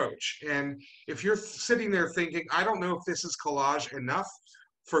our approach. And if you're sitting there thinking, I don't know if this is collage enough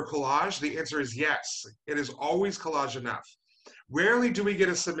for collage, the answer is yes. It is always collage enough. Rarely do we get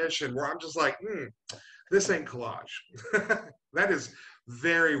a submission where I'm just like, this ain't collage. That is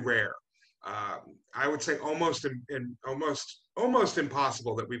very rare. I would say almost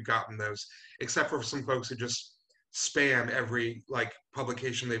impossible that we've gotten those, except for some folks who just spam every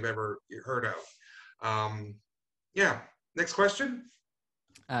publication they've ever heard of. Yeah. Next question.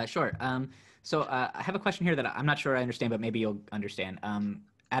 Sure. So I have a question here that I'm not sure I understand, but maybe you'll understand.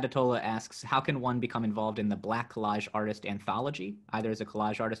 Adatola asks, how can one become involved in the Black Collage Artist Anthology, either as a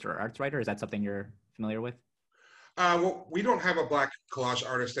collage artist or arts writer? Is that something you're familiar with? Well, we don't have a Black Collage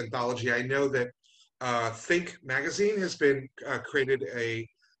Artist Anthology. I know that Think Magazine has been created a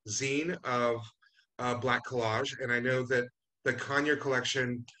zine of Black Collage, and I know that the Conyer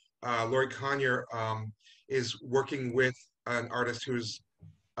collection, Lori Conyer, is working with an artist who's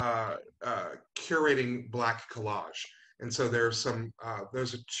curating Black Collage. And so there's some,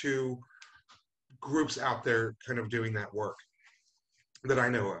 those are two groups out there kind of doing that work that I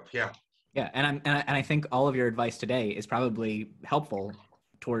know of. Yeah. Yeah, and I think all of your advice today is probably helpful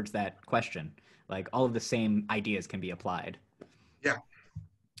towards that question. Like all of the same ideas can be applied. Yeah.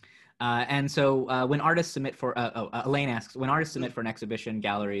 And so when artists submit for, Elaine asks, when artists submit for an exhibition,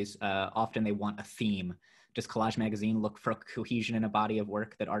 galleries, often they want a theme. does Collage Magazine look for cohesion in a body of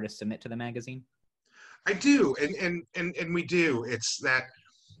work that artists submit to the magazine? I do, and we do. It's that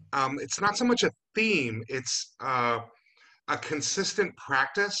it's not so much a theme, it's a consistent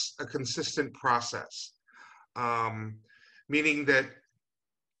practice, a consistent process. Um, Meaning that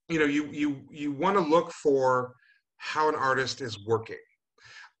you want to look for how an artist is working.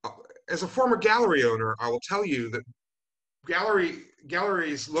 As a former gallery owner, I will tell you that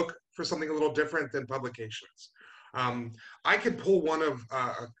galleries look for something a little different than publications. I could pull one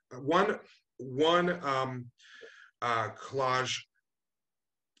collage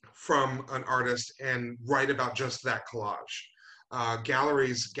from an artist and write about just that collage.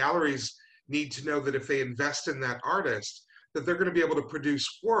 Galleries need to know that if they invest in that artist, that they're going to be able to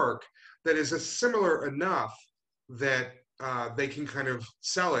produce work that is similar enough that they can kind of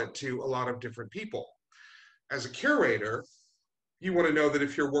sell it to a lot of different people. As a curator, you want to know that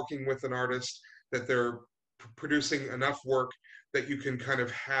if you're working with an artist, that they're producing enough work that you can kind of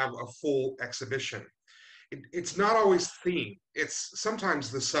have a full exhibition. It's not always theme. It's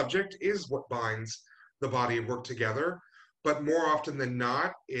sometimes the subject is what binds the body of work together, but more often than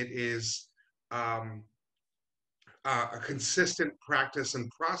not, it is a consistent practice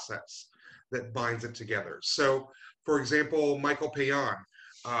and process that binds it together. So, for example, Michael Payan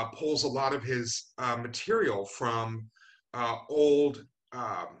pulls a lot of his material from old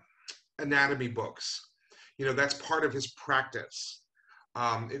anatomy books. That's part of his practice.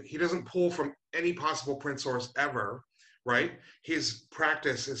 He doesn't pull from any possible print source ever, right? His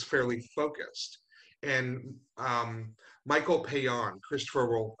practice is fairly focused. And Michael Payan, Christopher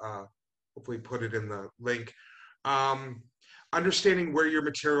will hopefully put it in the link, understanding where your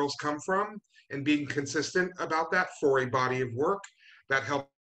materials come from and being consistent about that for a body of work, that helps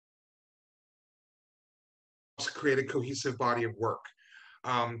create a cohesive body of work.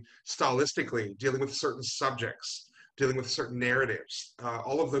 Stylistically, dealing with certain subjects, dealing with certain narratives,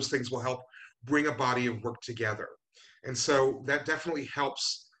 all of those things will help bring a body of work together. And so that definitely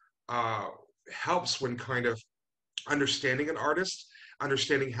helps when kind of understanding an artist,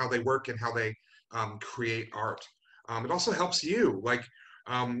 understanding how they work and how they create art. It also helps you,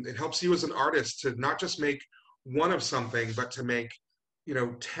 it helps you as an artist to not just make one of something, but to make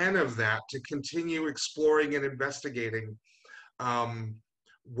 10 of that, to continue exploring and investigating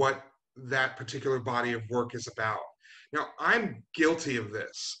what that particular body of work is about. Now, I'm guilty of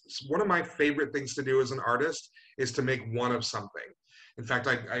this. One of my favorite things to do as an artist is to make one of something. In fact,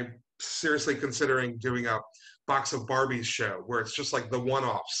 I'm seriously considering doing a Box of Barbies show where it's just like the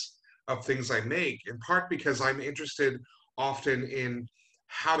one-offs of things I make, in part because I'm interested often in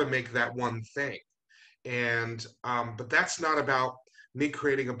how to make that one thing. And but that's not about me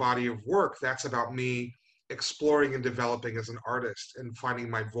creating a body of work. That's about me exploring and developing as an artist and finding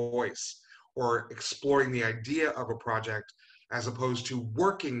my voice, or exploring the idea of a project as opposed to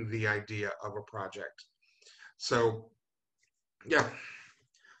working the idea of a project. So, yeah.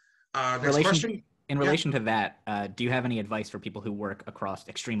 Next question. In relation to that, do you have any advice for people who work across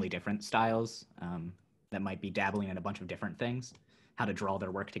extremely different styles that might be dabbling in a bunch of different things? How to draw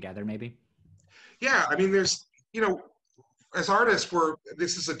their work together, maybe? Yeah, I mean, there's, as artists,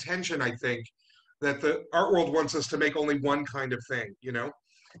 this is a tension, I think, that the art world wants us to make only one kind of thing,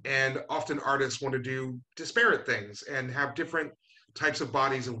 and often artists want to do disparate things and have different types of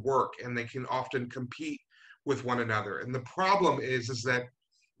bodies of work, and they can often compete with one another. And the problem is that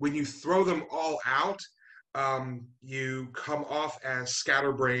when you throw them all out, you come off as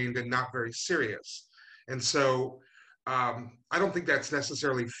scatterbrained and not very serious. And so I don't think that's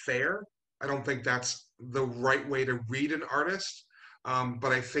necessarily fair. I don't think that's the right way to read an artist.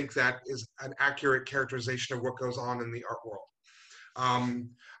 But I think that is an accurate characterization of what goes on in the art world.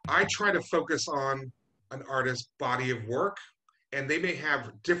 I try to focus on an artist's body of work, and they may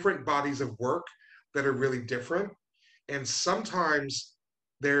have different bodies of work that are really different. And sometimes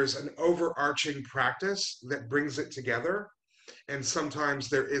there's an overarching practice that brings it together, and sometimes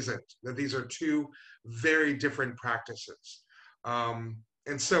there isn't, that these are two very different practices. And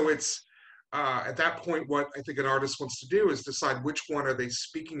so it's, at that point, what I think an artist wants to do is decide which one are they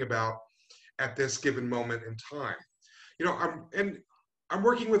speaking about at this given moment in time. I'm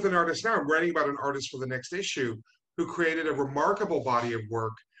working with an artist now. I'm writing about an artist for the next issue who created a remarkable body of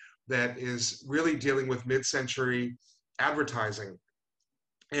work that is really dealing with mid-century advertising.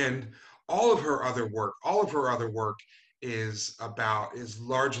 And all of her other work is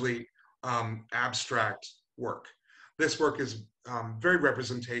largely abstract work. This work is very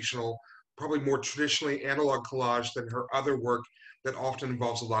representational, probably more traditionally analog collage than her other work that often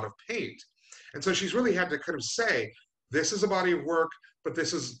involves a lot of paint. And so she's really had to kind of say, this is a body of work, but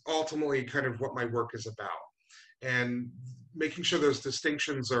this is ultimately kind of what my work is about. And making sure those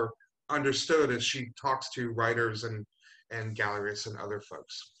distinctions are understood as she talks to writers and gallerists and other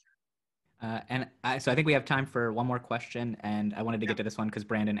folks. So I think we have time for one more question, and I wanted to get to this one because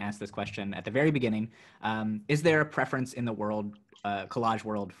Brandon asked this question at the very beginning. Is there a preference in the world, collage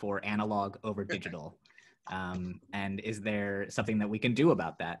world, for analog over digital? And is there something that we can do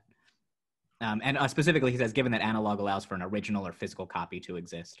about that? And specifically, he says, given that analog allows for an original or physical copy to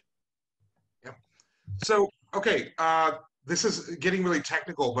exist. Yep. So, okay, this is getting really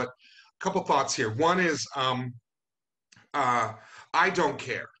technical, but a couple thoughts here. One is I don't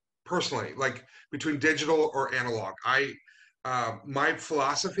care personally, like between digital or analog. My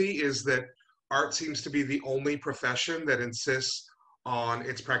philosophy is that art seems to be the only profession that insists on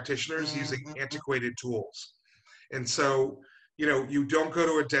its practitioners using antiquated tools. And so, you know, you don't go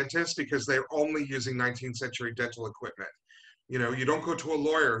to a dentist because they're only using 19th century dental equipment. You know, you don't go to a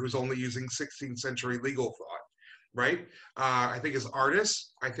lawyer who's only using 16th century legal thought, right? I think as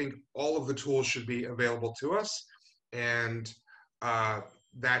artists, I think all of the tools should be available to us. And I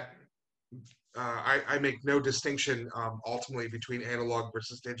make no distinction ultimately between analog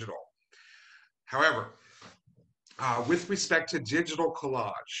versus digital. However, with respect to digital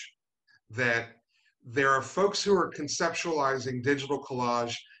collage, that there are folks who are conceptualizing digital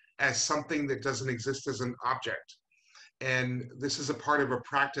collage as something that doesn't exist as an object. And this is a part of a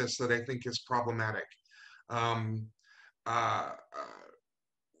practice that I think is problematic.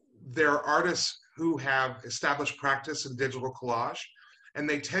 There are artists who have established practice in digital collage, and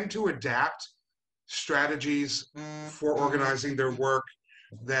they tend to adapt strategies for organizing their work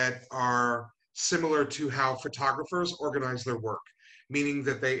that are similar to how photographers organize their work, meaning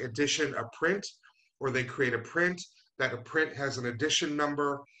that they edition a print or they create a print, that a print has an edition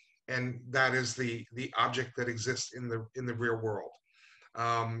number, and that is the object that exists in the real world.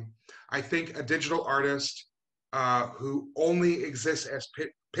 I think a digital artist who only exists as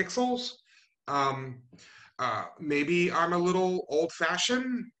pixels, maybe I'm a little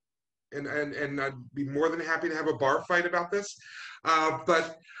old-fashioned, and I'd be more than happy to have a bar fight about this.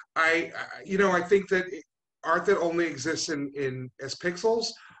 But I think that art that only exists in as pixels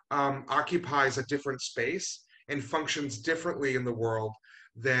occupies a different space and functions differently in the world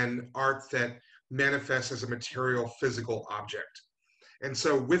than art that manifests as a material physical object. And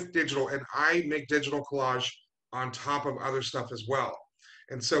so with digital, and I make digital collage on top of other stuff as well.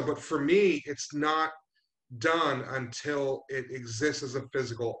 And so, but for me, it's not done until it exists as a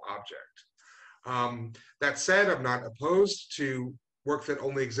physical object. That said, I'm not opposed to work that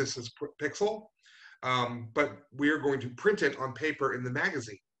only exists as pixel, but we're going to print it on paper in the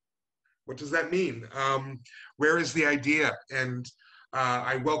magazine. What does that mean? Where is the idea? And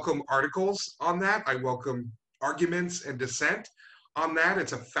I welcome articles on that. I welcome arguments and dissent on that.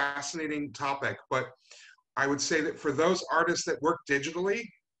 It's a fascinating topic, but I would say that for those artists that work digitally,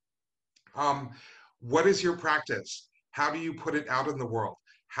 what is your practice? How do you put it out in the world?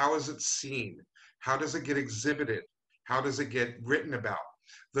 How is it seen? How does it get exhibited? How does it get written about?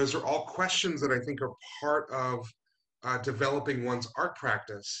 Those are all questions that I think are part of developing one's art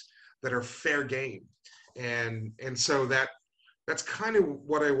practice that are fair game. And so that's kind of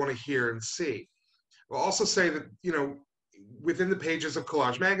what I want to hear and see. I'll also say that, you know, within the pages of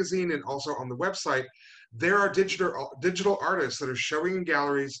Kolaj Magazine and also on the website, there are digital artists that are showing in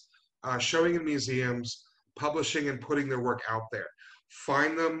galleries, showing in museums, publishing and putting their work out there.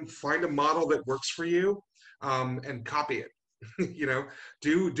 Find them, find a model that works for you, and copy it. You know,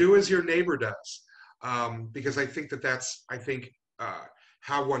 do as your neighbor does, because I think that's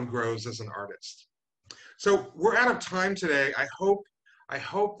how one grows as an artist. So we're out of time today. I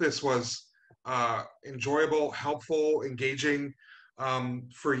hope this was enjoyable, helpful, engaging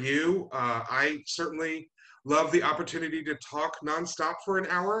for you. I certainly love the opportunity to talk nonstop for an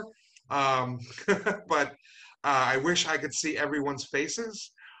hour, but I wish I could see everyone's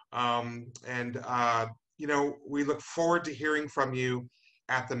faces. You know, we look forward to hearing from you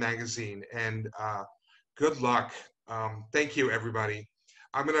at the magazine, and good luck. Thank you, everybody.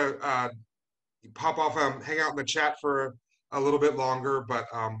 I'm gonna pop off, hang out in the chat for a little bit longer, but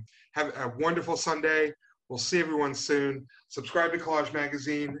have a wonderful Sunday. We'll see everyone soon. Subscribe to Collage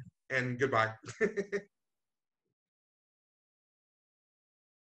Magazine, and goodbye.